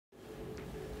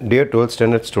Dear 12th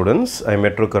standard students, I am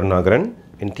Metro Karnagaran.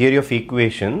 In Theory of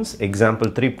Equations, example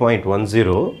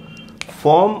 3.10,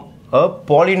 form a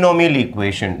polynomial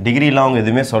equation. Degree long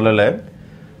எதுமே சொல்லல.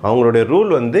 அவங்களுடைய rule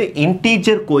வந்து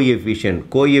integer coefficient.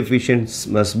 Coefficients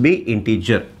must be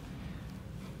integer.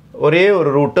 ஒரே ஒரு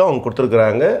root அவங்க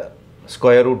கொடுத்திருக்காங்க.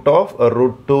 Square root of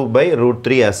root 2 by root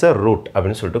 3 as a root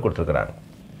அப்படினு சொல்லிட்டு கொடுத்திருக்காங்க.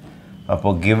 அப்போ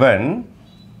given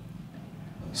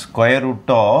square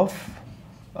root of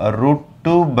root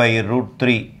 2 by root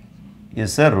 3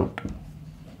 is a root.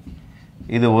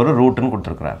 இது ஒரு ரூட்னு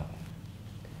கொடுத்திருக்காங்க.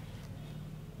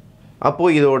 அப்போ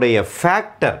இதோடைய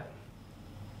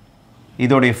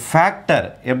ஃபேக்டர்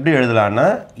எப்படி எழுதலாம்னா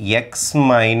x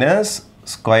minus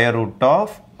square root of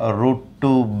root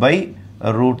 2 by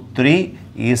root 3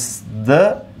 is the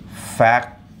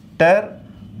factor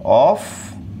of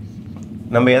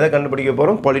நம்ம எதை கண்டுபிடிக்க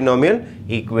போறோம் polynomial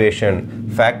equation,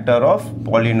 factor of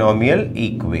polynomial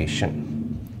equation.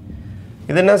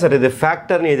 இது என்ன சார் இது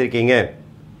ஃபேக்டர்னு எழுதிருக்கீங்க.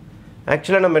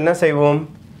 ஆக்சுவலாக நம்ம என்ன செய்வோம்,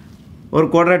 ஒரு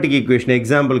குவாட்ராட்டிக் ஈக்குவேஷன்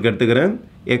எக்ஸாம்பிளுக்கு எடுத்துக்கிறேன்.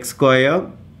 x square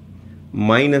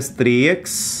minus 3x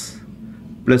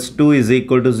plus 2 is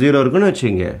equal to 0 இருக்குன்னு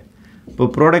வச்சுங்க. இப்போ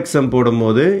ப்ராடக்ட் சம்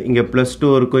போடும்போது இங்கே ப்ளஸ் 2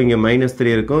 இருக்கும், இங்கே மைனஸ்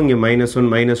 3 இருக்கும், இங்கே -1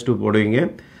 -2 போடுவீங்க.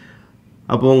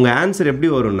 அப்போ உங்கள் ஆன்சர்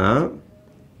எப்படி வரும்னா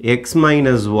x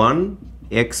minus 1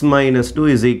 x minus 2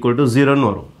 is equal to 0ன்னு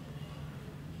வரும்.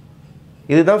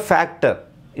 இதுதான்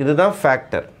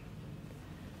ஃபேக்டர்.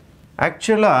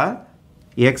 ஆக்சுவலாக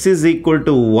x is equal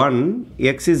to 1,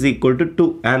 x is equal to 2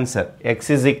 answer. x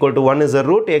is equal to 1 is a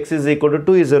root, x is equal to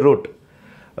 2 is a root.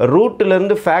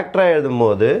 ரூட்லேருந்து ஃபேக்டராக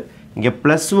எழுதும்போது இங்கே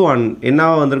 +1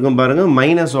 என்னவா வந்திருக்கும் பாருங்கள்,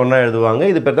 -1 எழுதுவாங்க.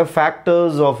 இது பேர் தான்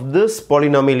factors of this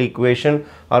polynomial equation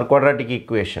R quadratic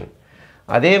equation.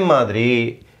 அதே மாதிரி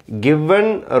given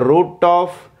root of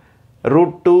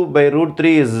root 2 by root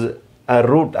 3 is a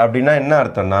root அப்படின்னா என்ன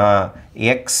அர்த்தம்னா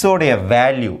x ஓடைய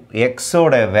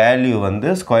வேல்யூ வந்து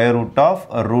square root of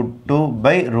root 2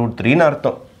 by root 3ன்னு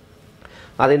அர்த்தம்.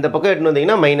 அது இந்த பக்கம் எடுத்து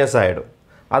வந்தீங்கன்னா மைனஸ் ஆகிடும்.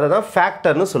 அதை தான்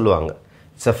ஃபேக்டர்னு சொல்லுவாங்க.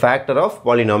 It's a factor of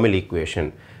polynomial equation.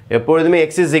 எப்பொழுதுமே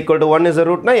x is equal to 1 is a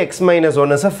rootனா x minus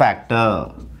 1 is a factor.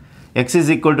 x is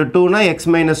equal to 2னா x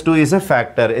minus 2 is a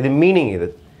factor. இது மீனிங். இது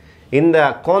இந்த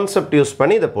கான்செப்ட் யூஸ்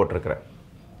பண்ணி இதை போட்டிருக்கிறேன்.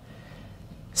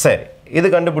 சரி, இது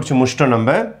கண்டுபிடிச்சி முடிச்சிட்டோம்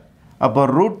நம்ம. அப்போ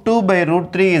root 2 by root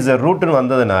 3 is a rootன்னு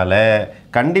வந்ததுனால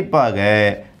கண்டிப்பாக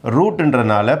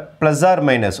ரூட்ன்றனால ப்ளஸ் ஆர்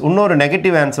மைனஸ் இன்னொரு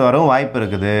நெகட்டிவ் ஆன்சர் வரும் வாய்ப்பு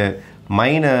இருக்குது.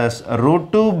 Minus root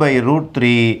 2 by root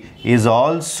 3 is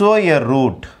also a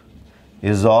root.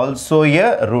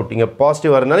 இங்கே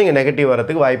பாசிட்டிவ் வரதுனால இங்கே நெகட்டிவ்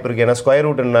வரதுக்கு வாய்ப்பு இருக்குது. ஏன்னா square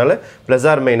ரூட்னால plus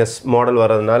R minus model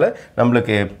வரதுனால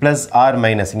நம்மளுக்கு ப்ளஸ் ஆர்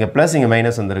மைனஸ், இங்கே ப்ளஸ் இங்கே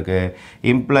மைனஸ் வந்திருக்கு.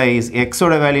 இம்ப்ளைஸ்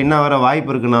எக்ஸோட வேல்யூ என்ன வர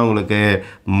வாய்ப்பு இருக்குன்னா உங்களுக்கு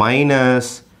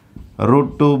 -root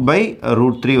 2 by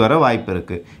root 3 வர வாய்ப்பு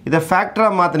இருக்குது. இதை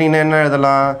ஃபேக்டராக மாற்றினீங்கன்னா என்ன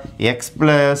எழுதலாம், x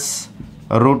plus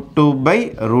root 2 by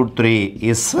root 3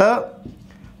 is a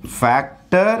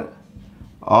factor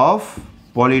of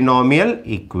polynomial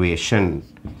equation.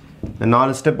 இந்த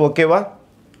 4 ஸ்டெப் ஓகேவா?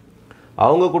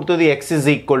 அவங்க கொடுத்தது x is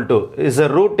equal to is a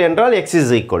root என்றால் x is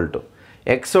equal to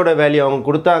xோட value அவங்க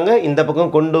கொடுத்தாங்க, இந்த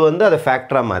பக்கம் கொண்டு வந்து அதை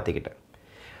ஃபேக்டராக மாற்றிக்கிட்டேன்.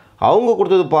 அவங்க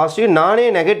கொடுத்தது பாசிட்டிவ், நானே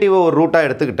நெகட்டிவை ஒரு ரூட்டாக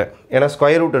எடுத்துக்கிட்டேன், ஏன்னா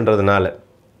ஸ்கொயர் ரூட்ன்றதுனால.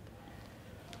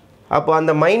 அப்போ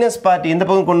அந்த மைனஸ் பார்ட்டி இந்த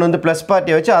பக்கம் கொண்டு வந்து ப்ளஸ்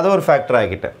பார்ட்டியை வச்சு அதை ஒரு ஃபேக்டர்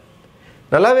ஆகிக்கிட்டேன்.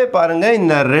 நல்லாவே பாருங்கள்,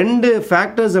 இந்த ரெண்டு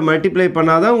ஃபேக்டர்ஸை மல்டிப்ளை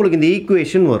பண்ணால் தான் உங்களுக்கு இந்த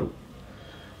ஈக்குவேஷன் வரும்.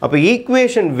 அப்போ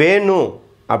ஈக்குவேஷன் வேணும்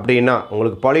அப்படின்னா,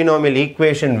 உங்களுக்கு பாலினாமியல்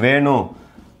ஈக்குவேஷன் வேணும்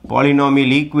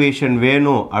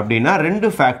அப்படின்னா ரெண்டு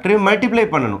ஃபேக்டரையும் மல்டிப்ளை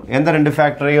பண்ணணும். எந்த ரெண்டு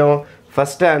ஃபேக்டரையும்?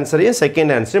 ஃபஸ்ட் ஆன்சரையும்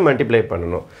செகண்ட் ஆன்சரையும் மல்டிப்ளை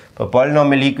பண்ணணும். இப்போ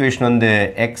பாலினாமியல் ஈக்குவேஷன் வந்து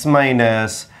x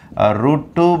minus root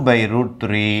 2 by root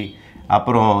 3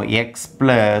 அப்புறம் x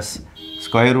plus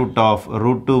square root of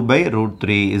root 2 by root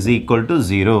 3 is equal to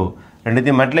 0.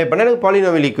 ரெண்டுத்தையும் மல்டிப்ளை பண்ணால் எனக்கு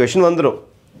பாலினாமியல் ஈக்குவேஷன் வந்துடும்.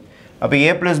 அப்போ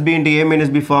a plus b into a minus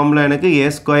b formula எனக்கு a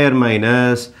square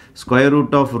minus square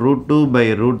root of root 2 by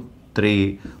root 3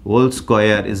 whole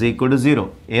square is equal to 0.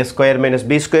 a square minus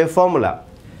b square formula.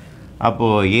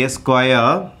 அப்போது a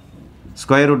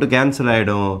square root cancel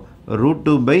ஆகிடும். root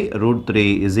 2 by root 3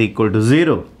 is equal to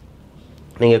 0.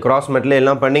 நீங்கள் cross மெட்டில்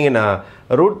எல்லாம் பண்ணிங்கன்னா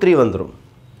root 3 வந்துடும்.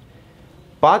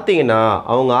 பார்த்தீங்கன்னா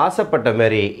அவங்க ஆசைப்பட்ட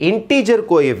மாதிரி இன்டீஜர்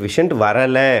கோஎஃபிஷியன்ட்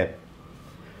வரலை.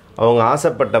 அவங்க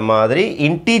ஆசைப்பட்ட மாதிரி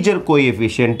இன்டீஜர்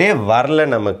கோஎஃபிஷியன்ட்டே வரல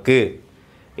நமக்கு.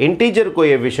 integer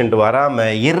coefficient வராம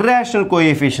irrational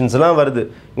coefficients எல்லாம் வருது.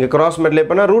 இங்க cross multiply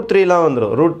பண்ணா √3 எல்லாம்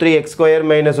வந்துரும். √3 x square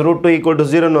minus √2 equal to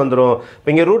 0 ன்னு வந்துரும். இப்போ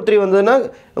இங்க √3 வந்ததுன்னா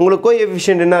உங்களுக்கு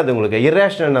coefficient என்னது உங்களுக்கு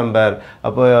irrational number.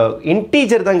 அப்போ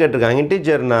integer தான் கேட்டிருக்காங்க.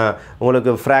 integerனா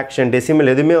உங்களுக்கு fraction decimal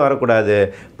எதுவுமே வரக்கூடாது.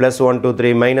 +1 2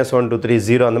 3 -1 2 3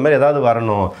 0 அந்த மாதிரி ஏதாவது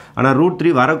வரணும். ஆனா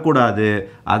 √3 வரக்கூடாது.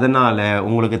 அதனால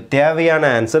உங்களுக்கு தேவையான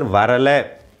ஆன்சர் வரல.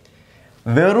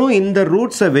 வெறும் இந்த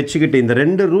ரூட்ஸை வச்சுக்கிட்டு இந்த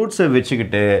ரெண்டு ரூட்ஸை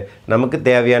வச்சுக்கிட்டு நமக்கு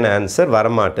தேவையான ஆன்சர்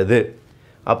வரமாட்டுது.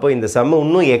 அப்போ இந்த சம்மை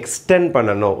இன்னும் எக்ஸ்டெண்ட்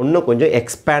பண்ணணும், இன்னும் கொஞ்சம்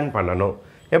எக்ஸ்பேண்ட் பண்ணணும்.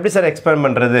 எப்படி சார் எக்ஸ்பேண்ட்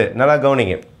பண்ணுறது? நல்லா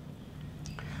கவனிங்க.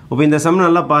 இப்போ இந்த சம்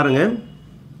நல்லா பாருங்கள்.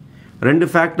 ரெண்டு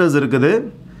ஃபேக்டர்ஸ் இருக்குது.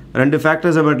 ரெண்டு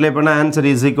ஃபேக்டர்ஸை மல்டிப்ளை பண்ணால்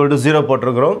ஆன்சர் இஸ் ஈக்குவல் டு 0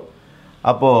 போட்டிருக்கிறோம்.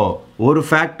 அப்போது ஒரு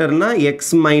ஃபேக்டர்னால்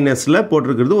எக்ஸ் மைனஸில்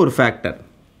போட்டிருக்கிறது ஒரு ஃபேக்டர்.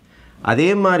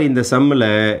 அதே மாதிரி இந்த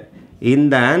சம்மில்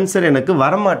இந்த ஆன்சர் எனக்கு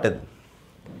வரமாட்டுது.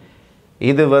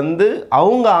 இது வந்து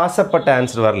அவங்க ஆசைப்பட்ட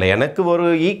ஆன்சர் வரல. எனக்கு ஒரு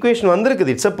ஈக்குவேஷன்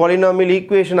வந்திருக்குது, இட்ஸ் அ பாலினாமியல்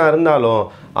ஈக்குவேஷனாக இருந்தாலும்,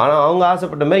 ஆனால் அவங்க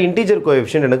ஆசைப்பட்ட மாதிரி இன்டீஜர்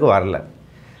கோஎஃபிஷியன்ட் எனக்கு வரல.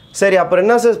 சரி, அப்புறம்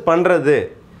என்ன சார் பண்ணுறது?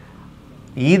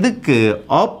 இதுக்கு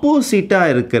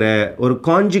ஆப்போசிட்டாக இருக்கிற ஒரு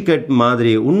கான்ஜுகேட்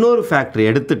மாதிரி இன்னொரு ஃபேக்டர்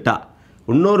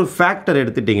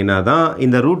எடுத்துட்டிங்கன்னா தான்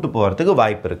இந்த ரூட்டு போகிறதுக்கு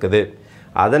வாய்ப்பு இருக்குது.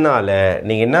 அதனால்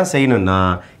நீங்கள் என்ன செய்யணும்னா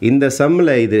இந்த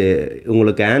சம்மில் இது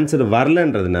உங்களுக்கு answer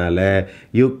வரலன்றதுனால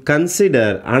you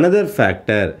consider another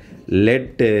factor.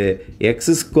 Let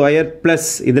X square plus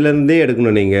இதிலேருந்தே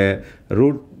எடுக்கணும் நீங்கள்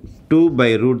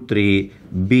 √2/√3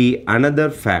 பி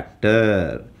அனதர்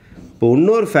ஃபேக்டர். இப்போ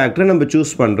இன்னொரு ஃபேக்டரை நம்ம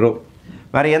சூஸ் பண்ணுறோம்.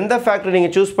 வேறு எந்த ஃபேக்டர்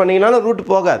நீங்கள் சூஸ் பண்ணிங்கனாலும் ரூட்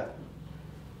போகாது.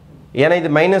 ஏன்னா இது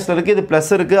மைனஸில் இருக்குது, இது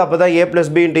ப்ளஸ் இருக்குது. அப்போ தான் a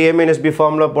 + b × a - b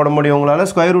formula போட முடியும், உங்களால்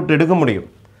ஸ்கொயர் ரூட் எடுக்க முடியும்.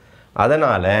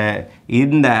 அதனால்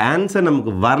இந்த ஆன்சர்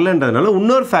நமக்கு வரலன்றதுனால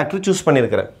இன்னொரு ஃபேக்டர் சூஸ்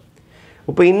பண்ணியிருக்கிறேன்.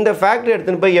 இப்போ இந்த ஃபேக்டர்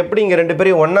எடுத்துன்னு போய் எப்படி இங்கே ரெண்டு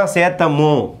பேரையும் ஒன்றா சேர்த்தமோ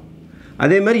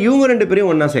அதே மாதிரி இவங்க ரெண்டு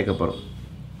பேரையும் ஒன்றா சேர்க்க போகிறோம்.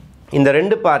 இந்த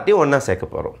ரெண்டு பார்ட்டியும் ஒன்றா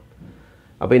சேர்க்க போகிறோம்.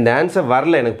 அப்போ இந்த ஆன்சர்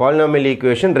வரல எனக்கு. பாலினாமியல்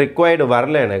ஈக்குவேஷன் ரிக்வயர்டு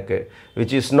வரல எனக்கு,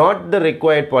 which is not the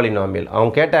required polynomial.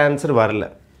 அவங்க கேட்ட ஆன்சர் வரல.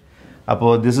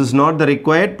 அப்போது this is not the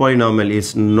required polynomial, is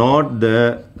not the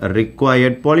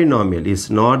required polynomial, is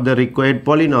not the required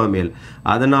polynomial.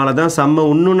 அதனால தான் சம்மை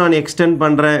இன்னும் நான் எக்ஸ்டெண்ட்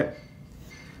பண்ணுறேன்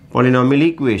பாலினாமியல்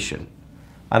ஈக்குவேஷன்.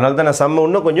 அதனால தான் நான் சம்மை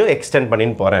இன்னும் கொஞ்சம் எக்ஸ்டெண்ட்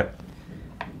பண்ணின்னு போகிறேன்.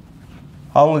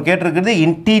 அவங்க கேட்டிருக்கிறது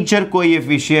இன்டீஜர்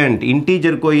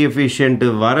கோஎஃபிஷியன்ட்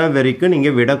வர வரைக்கும்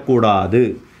நீங்கள் விடக்கூடாது.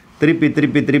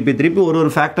 திருப்பி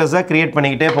ஒரு ஃபேக்டர்ஸாக க்ரியேட்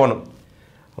பண்ணிக்கிட்டே போகணும்.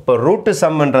 அப்போ ரூட்டு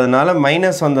சம்ன்றதுனால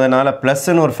மைனஸ் வந்ததுனால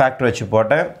ப்ளஸ்ன்னு ஒரு ஃபேக்டர் வச்சு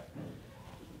போட்டேன்.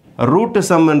 ரூட்டு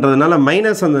சம்ன்றதுனால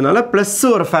மைனஸ் வந்ததுனால ப்ளஸ்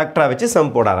ஒரு ஃபேக்டராக வச்சு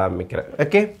சம் போட ஆரம்பிக்கிறேன்.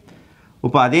 ஓகே,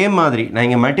 இப்போ அதே மாதிரி நான்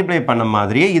இங்கே மல்டிப்ளை பண்ண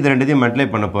மாதிரியே இது ரெண்டுத்தையும் மல்டிப்ளை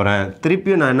பண்ண போகிறேன்.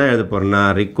 திருப்பியும் நான் என்ன எழுத போகிறேன்னா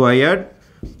ரிக்வயர்ட்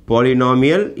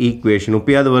பாலினாமியல் ஈக்குவேஷன்.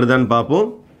 இப்போயாவது வருதான்னு பார்ப்போம்.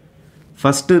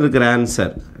 ஃபஸ்ட்டு இருக்கிற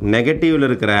ஆன்சர் நெகட்டிவில்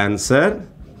இருக்கிற ஆன்சர்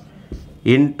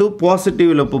இன்ட்டு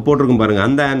பாசிட்டிவில் இப்போ போட்டிருக்கும் பாருங்கள்,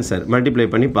 அந்த ஆன்சர் மல்டிப்ளை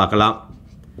பண்ணி பார்க்கலாம்.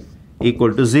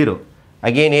 Equal to 0.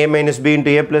 Again a minus b into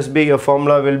a plus b, your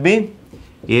formula will be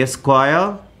a square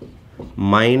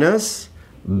minus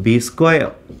b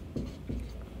square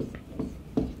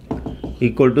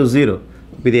equal to 0.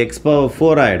 With the x power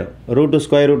 4 ஆயிடும். root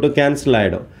square root cancel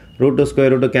ஆயிடும். root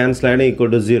square root cancel ஆயிடும் equal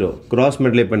to 0. cross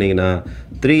multiply பண்ணிங்கன்னா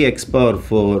 3x power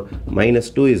 4 minus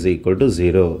 2 is equal to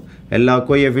 0. எல்லா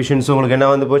coefficients உங்களுக்கு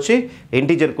என்ன வந்து போச்சு?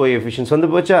 integer coefficients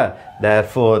வந்து போச்சா?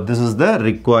 Therefore this is the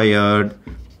required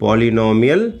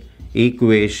polynomial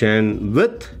equation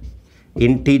with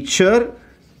integer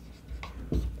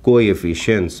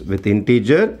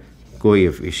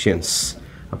coefficients.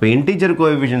 அப்போ integer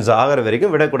coefficients ஆகிற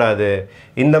வரைக்கும் விடக்கூடாது.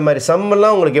 இந்த மாதிரி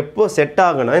சம்மெல்லாம் உங்களுக்கு எப்போ செட்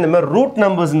ஆகுனா இந்த மாதிரி ரூட்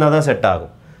நம்பர்ஸ் இருந்தால் தான் செட்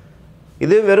ஆகும்.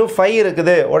 இது வெறும் 5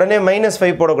 இருக்குது உடனே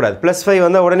 -5 போடக்கூடாது. +5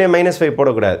 வந்தால் உடனே -5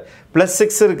 போடக்கூடாது.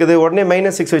 +6 இருக்குது உடனே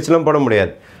 -6 வச்சுலாம் போட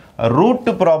முடியாது.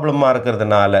 ரூட்டு ப்ராப்ளமாக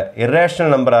இருக்கிறதுனால,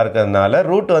 இர்ரேஷனல் நம்பராக இருக்கிறதுனால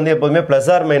ரூட் வந்து எப்போதுமே ப்ளஸ்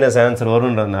ஆர் மைனஸ் ஆன்சர்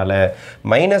வருன்றதுனால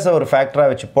மைனஸை ஒரு ஃபேக்டராக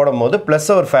வச்சு போடும் போது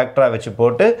ப்ளஸ்ஸை ஒரு ஃபேக்டராக வச்சு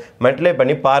போட்டு மல்டிப்ளை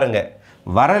பண்ணி பாருங்கள்.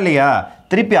 வரலையா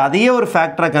திருப்பி அதையே ஒரு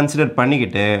ஃபேக்டராக கன்சிடர்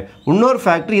பண்ணிக்கிட்டு இன்னொரு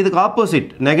ஃபேக்டர் இதுக்கு ஆப்போசிட்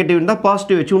நெகட்டிவ் இருந்தால்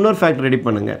பாசிட்டிவ் வச்சு இன்னொரு ஃபேக்டர் ரெடி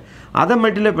பண்ணுங்கள். அதை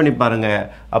மல்டிப்ளை பண்ணி பாருங்கள்.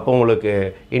 அப்போ உங்களுக்கு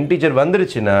இன்டீஜர்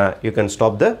வந்துருச்சுன்னா you can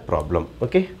stop the problem.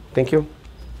 Okay, thank you.